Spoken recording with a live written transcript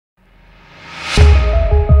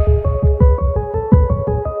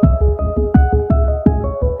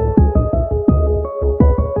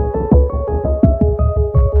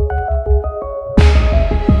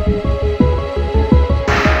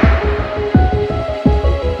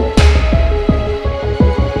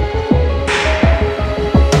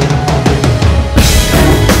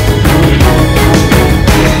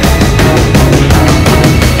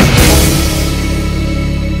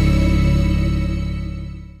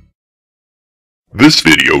This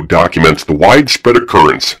video documents the widespread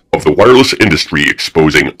occurrence of the wireless industry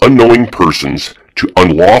exposing unknowing persons to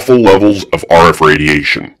unlawful levels of RF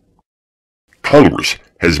radiation. Congress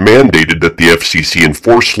has mandated that the FCC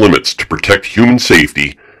enforce limits to protect human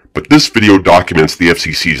safety, but this video documents the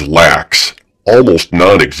FCC's lax, almost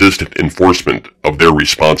non-existent enforcement of their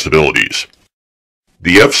responsibilities.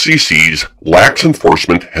 The FCC's lax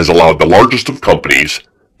enforcement has allowed the largest of companies,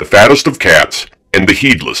 the fattest of cats, and the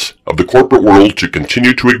heedless of the corporate world to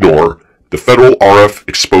continue to ignore the federal RF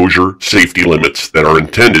exposure safety limits that are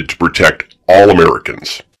intended to protect all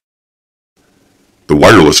Americans. The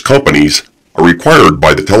wireless companies are required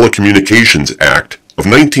by the Telecommunications Act of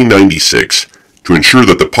 1996 to ensure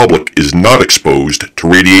that the public is not exposed to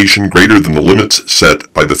radiation greater than the limits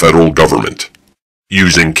set by the federal government.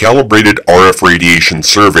 Using calibrated RF radiation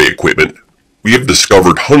survey equipment, we have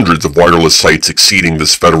discovered hundreds of wireless sites exceeding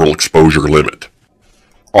this federal exposure limit.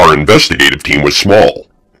 Our investigative team was small.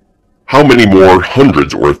 How many more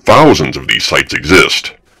hundreds or thousands of these sites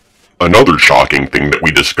exist? Another shocking thing that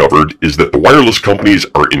we discovered is that the wireless companies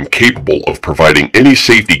are incapable of providing any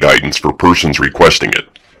safety guidance for persons requesting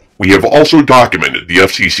it. We have also documented the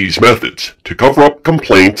FCC's methods to cover up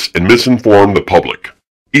complaints and misinform the public,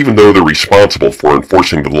 even though they're responsible for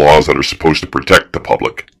enforcing the laws that are supposed to protect the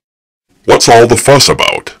public. What's all the fuss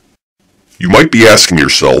about? You might be asking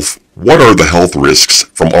yourself, what are the health risks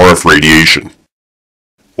from RF radiation?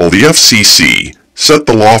 Well, the FCC set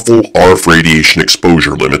the lawful RF radiation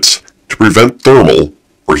exposure limits to prevent thermal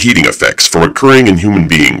or heating effects from occurring in human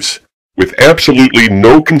beings, with absolutely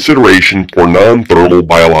no consideration for non-thermal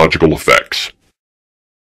biological effects.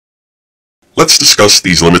 Let's discuss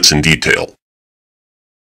these limits in detail.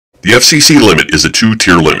 The FCC limit is a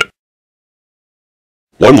two-tier limit.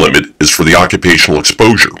 One limit is for the occupational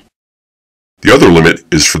exposure. The other limit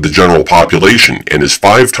is for the general population and is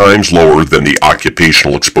 5 times lower than the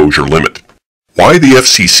occupational exposure limit. Why the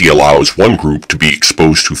FCC allows one group to be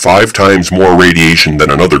exposed to 5 times more radiation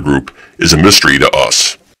than another group is a mystery to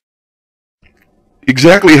us.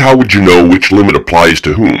 Exactly how would you know which limit applies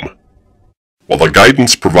to whom? Well, the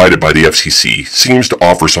guidance provided by the FCC seems to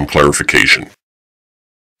offer some clarification.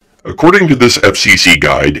 According to this FCC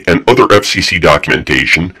guide and other FCC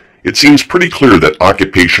documentation, it seems pretty clear that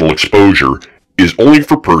occupational exposure is only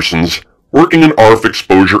for persons working in RF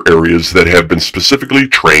exposure areas that have been specifically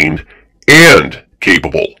trained and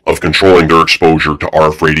capable of controlling their exposure to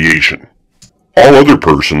RF radiation. All other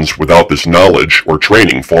persons without this knowledge or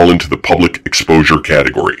training fall into the public exposure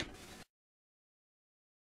category.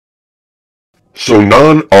 So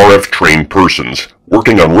non-RF trained persons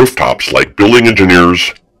working on rooftops like building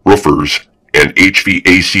engineers, roofers, and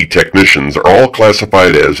HVAC technicians are all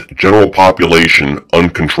classified as general population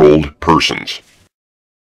uncontrolled persons.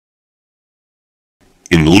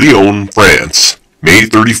 In Lyon, France, May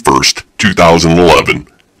 31, 2011,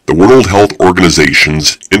 the World Health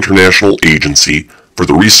Organization's International Agency for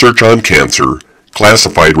the Research on Cancer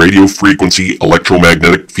classified radiofrequency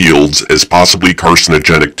electromagnetic fields as possibly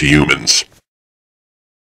carcinogenic to humans.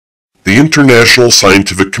 The international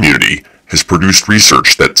scientific community has produced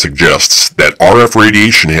research that suggests that RF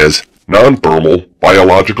radiation has non-thermal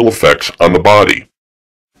biological effects on the body.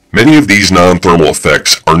 Many of these non-thermal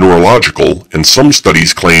effects are neurological, and some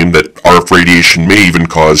studies claim that RF radiation may even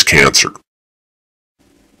cause cancer.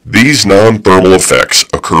 These non-thermal effects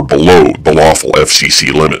occur below the lawful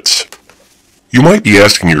FCC limits. You might be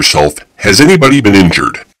asking yourself, has anybody been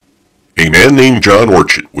injured? A man named John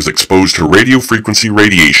Orchett was exposed to radiofrequency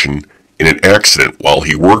radiation in an accident while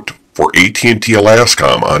he worked for AT&T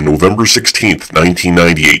Alascom on November 16,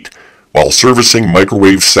 1998, while servicing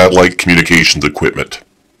microwave satellite communications equipment.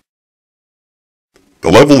 The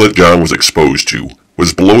level that John was exposed to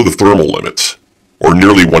was below the thermal limits, or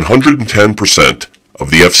nearly 110% of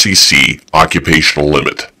the FCC occupational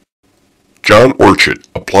limit. John Orchett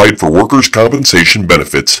applied for workers' compensation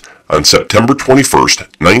benefits on September 21,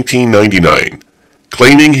 1999,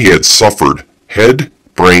 claiming he had suffered head,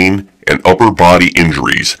 brain, and upper body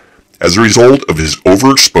injuries as a result of his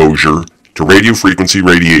overexposure to radiofrequency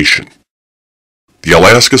radiation. The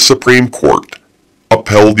Alaska Supreme Court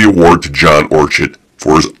upheld the award to John Orchett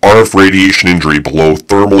for his RF radiation injury below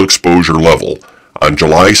thermal exposure level on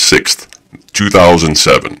July 6,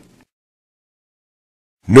 2007.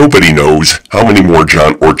 Nobody knows how many more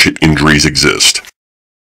John Orchett injuries exist.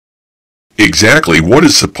 Exactly what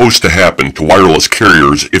is supposed to happen to wireless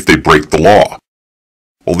carriers if they break the law?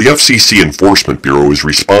 Well, the FCC Enforcement Bureau is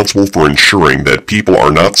responsible for ensuring that people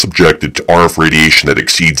are not subjected to RF radiation that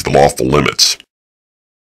exceeds the lawful limits.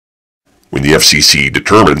 When the FCC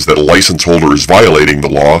determines that a license holder is violating the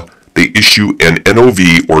law, they issue an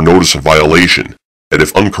NOV or Notice of Violation, that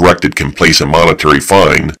if uncorrected can place a monetary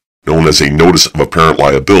fine, known as a Notice of Apparent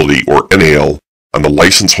Liability, or NAL, on the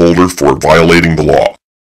license holder for violating the law.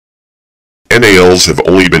 NALs have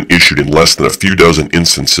only been issued in less than a few dozen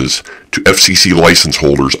instances to FCC license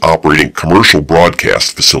holders operating commercial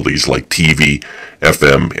broadcast facilities like TV,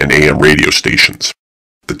 FM, and AM radio stations.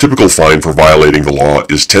 The typical fine for violating the law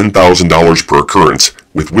is $10,000 per occurrence,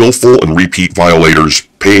 with willful and repeat violators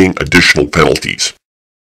paying additional penalties.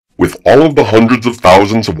 With all of the hundreds of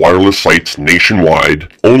thousands of wireless sites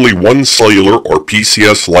nationwide, only one cellular or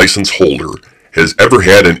PCS license holder has ever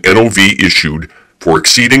had an NOV issued for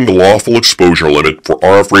exceeding the lawful exposure limit for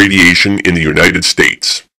RF radiation in the United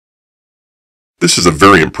States. This is a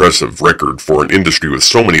very impressive record for an industry with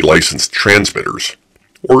so many licensed transmitters.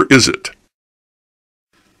 Or is it?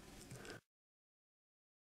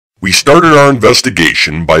 We started our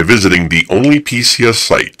investigation by visiting the only PCS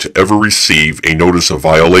site to ever receive a notice of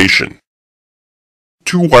violation.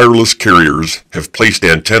 Two wireless carriers have placed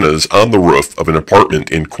antennas on the roof of an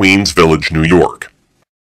apartment in Queens Village, New York.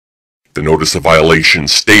 The notice of violation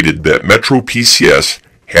stated that Metro PCS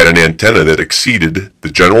had an antenna that exceeded the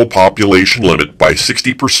general population limit by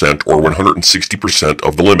 60% or 160%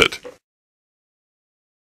 of the limit.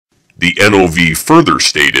 The NOV further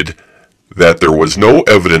stated that there was no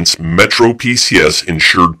evidence Metro PCS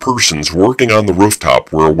insured persons working on the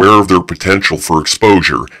rooftop were aware of their potential for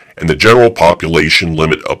exposure, and the general population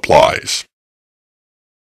limit applies.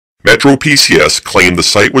 Metro PCS claimed the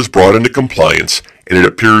site was brought into compliance, and it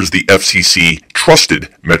appears the FCC trusted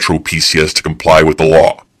Metro PCS to comply with the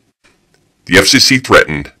law. The FCC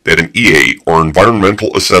threatened that an EA or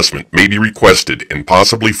environmental assessment may be requested and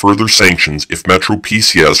possibly further sanctions if Metro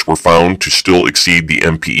PCS were found to still exceed the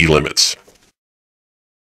MPE limits.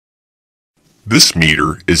 This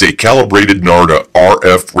meter is a calibrated NARDA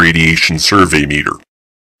RF radiation survey meter.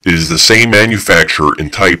 It is the same manufacturer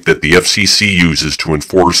and type that the FCC uses to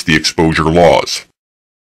enforce the exposure laws.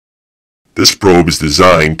 This probe is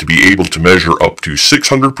designed to be able to measure up to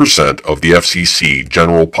 600% of the FCC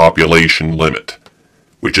general population limit,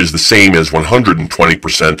 which is the same as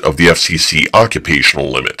 120% of the FCC occupational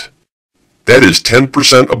limit. That is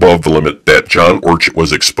 10% above the limit that John Orchett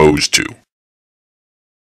was exposed to.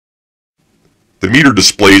 The meter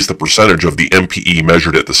displays the percentage of the MPE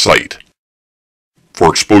measured at the site. For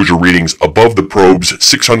exposure readings above the probe's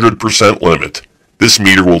 600% limit, this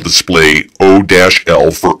meter will display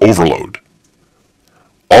O-L for overload.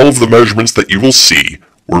 All of the measurements that you will see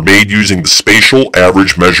were made using the spatial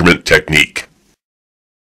average measurement technique.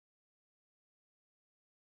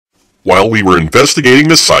 While we were investigating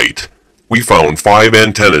the site, we found 5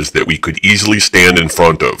 antennas that we could easily stand in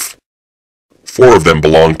front of. 4 of them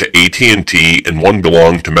belonged to AT&T and 1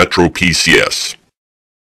 belonged to Metro PCS.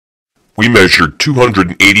 We measured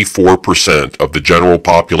 284% of the general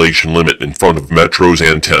population limit in front of Metro's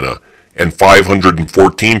antenna and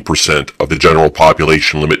 514% of the general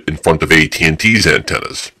population limit in front of AT&T's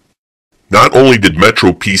antennas. Not only did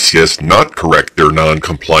Metro PCS not correct their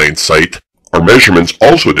non-compliant site, our measurements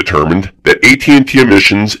also determined that AT&T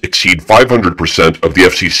emissions exceed 500% of the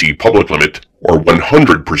FCC public limit or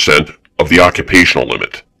 100% of the occupational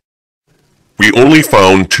limit. We only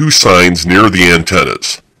found 2 signs near the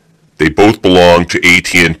antennas. They both belong to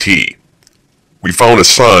AT&T. We found a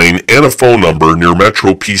sign and a phone number near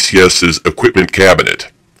Metro PCS's equipment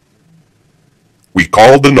cabinet. We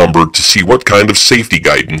called the number to see what kind of safety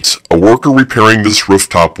guidance a worker repairing this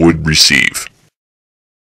rooftop would receive.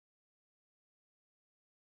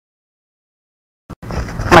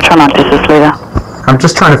 Metronaut, this is Lita. I'm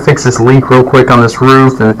just trying to fix this leak real quick on this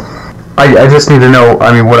roof, and I just need to know,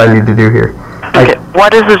 what I need to do here. Okay,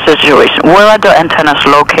 what is the situation? Where are the antennas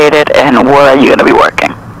located, and where are you going to be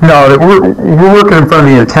working? No, we're working in front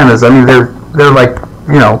of the antennas. They're like,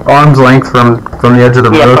 arm's length from the edge of the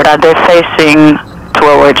roof. Yeah, but are they facing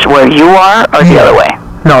towards where you are, or the other way?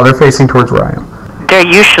 No, they're facing towards where I am. They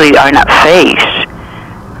usually are not faced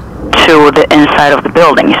to the inside of the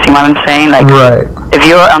building. You see what I'm saying? Like, right. If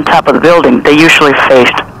you're on top of the building, they usually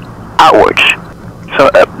faced outwards. So,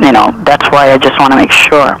 that's why I just want to make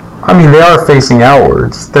sure. They are facing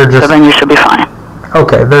outwards. They're just... So then you should be fine.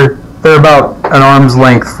 Okay, they're about an arm's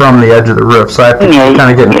length from the edge of the roof, so I have to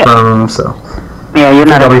kind of get in front of them, so... Yeah, you're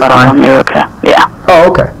not in front of them. You're okay. Yeah. Oh,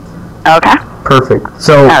 okay. Okay. Perfect.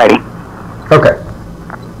 So... Alrighty. Okay.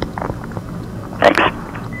 Thanks.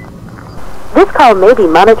 This call may be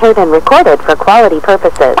monitored and recorded for quality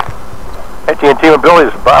purposes. AT&T Mobility,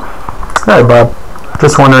 this is Bob. Hi, Bob.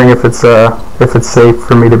 Just wondering if it's safe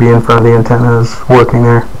for me to be in front of the antennas working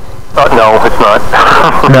there. No, it's not.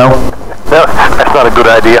 No? No, that's not a good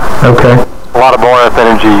idea. Okay. A lot of RF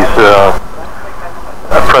energy is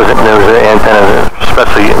antenna,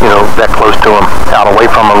 especially, that close to them, out away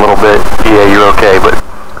from them a little bit, yeah, you're okay. But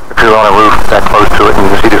if you're on a roof that close to it and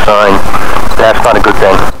you can see the sign, that's not a good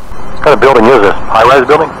thing. What kind of building is this? High-rise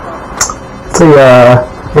building?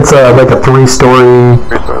 It's like a 3-story.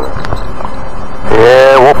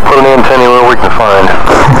 Yeah, we'll put an antenna where we can find.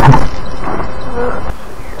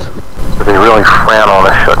 They really frown on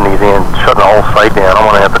us shutting the whole site down. I'm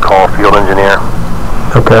gonna have to call a field engineer.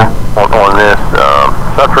 Okay. On this.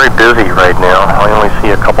 It's not very busy right now. I only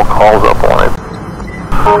see a couple calls up on it.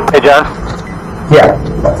 Hey, John. Yeah.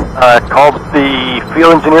 Called the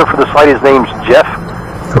field engineer for the site. His name's Jeff.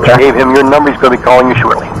 Okay. Gave him your number. He's going to be calling you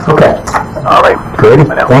shortly. Okay. All right. Good.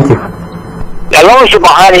 Thank you. As long as you're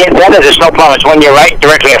behind the antenna, there's no problem. It's when you're right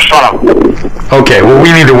directly in front of them. Okay. Well, we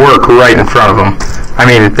need to work right in front of them. I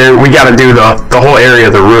mean, we got to do the whole area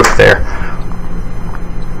of the roof there.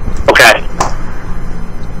 Okay.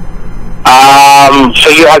 So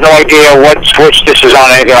you have no idea what switch this is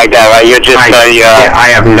on, anything like that, right? You're just I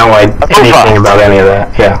have no idea anything about any of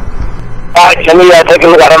that. Yeah. Alright, let me take a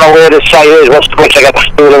look. I don't know where this site is. What's the switch? I got to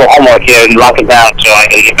do a little homework here and lock it down, so I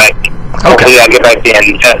can get back. Okay. Hopefully I'll get back to you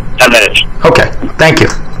in 10 minutes. Okay. Thank you.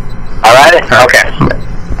 Alright? All right. Okay.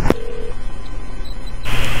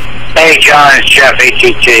 Hey, John, it's Jeff,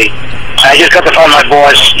 ATT. I just got the phone from my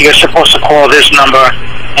boss. You're supposed to call this number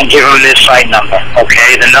and give him this site number,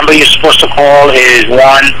 okay? The number you're supposed to call is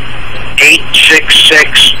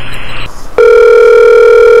 1-866...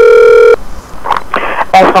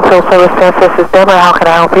 National Field Service Census is Deborah. How can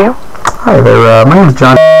I help you? Hi there. My name is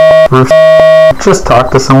John. Just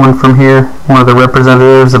talked to someone from here, one of the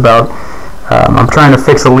representatives, about I'm trying to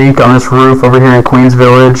fix a leak on this roof over here in Queens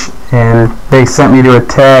Village, and they sent me to a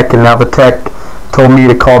tech, and now the tech told me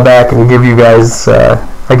to call back and give you guys,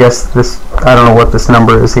 I guess this, I don't know what this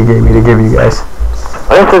number is he gave me to give you guys.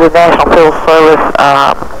 This is the National Field Service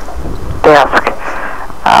desk.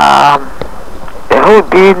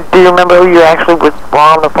 Do you remember who you actually were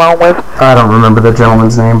on the phone with? I don't remember the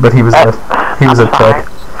gentleman's name, but he was a tech.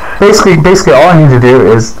 Basically, all I need to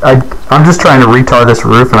do is I'm just trying to retard this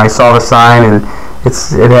roof, and I saw the sign, and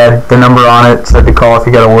it had the number on it, said to call if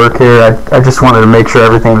you got to work here. I just wanted to make sure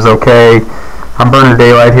everything was okay. I'm burning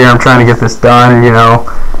daylight here. I'm trying to get this done.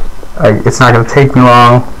 It's not going to take me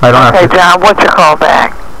long. I don't have to. Okay, John, what's your call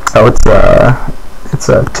back? Oh, it's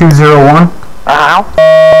a 201.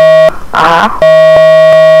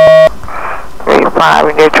 35,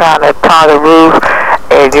 and you're trying to tar the roof,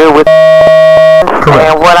 and you're with.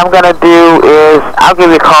 Correct. And what I'm going to do is I'll give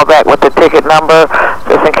you a call back with the ticket number,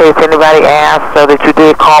 just in case anybody asks, so that you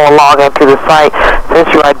did call and log into the site, since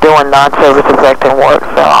you are doing non-service affecting work.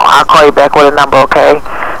 So I'll call you back with a number, okay?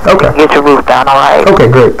 Okay. You can get your roof done, all right? Okay,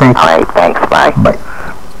 great. Thanks. All right, thanks. Bye. Bye.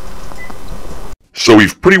 So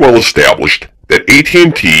we've pretty well established that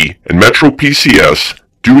AT&T and Metro PCS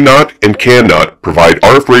do not and cannot provide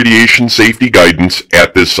RF radiation safety guidance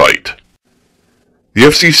at this site. The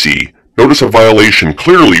FCC notice of violation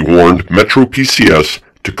clearly warned Metro PCS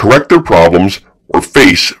to correct their problems or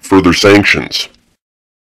face further sanctions.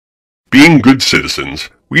 Being good citizens,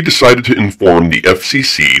 we decided to inform the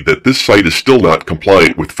FCC that this site is still not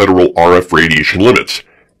compliant with federal RF radiation limits,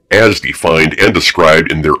 as defined and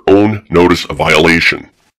described in their own notice of violation.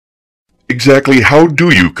 Exactly how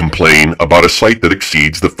do you complain about a site that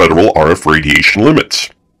exceeds the federal RF radiation limits?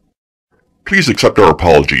 Please accept our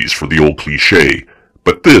apologies for the old cliché,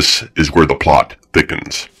 but this is where the plot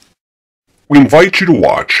thickens. We invite you to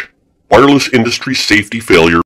watch Wireless Industry Safety Failure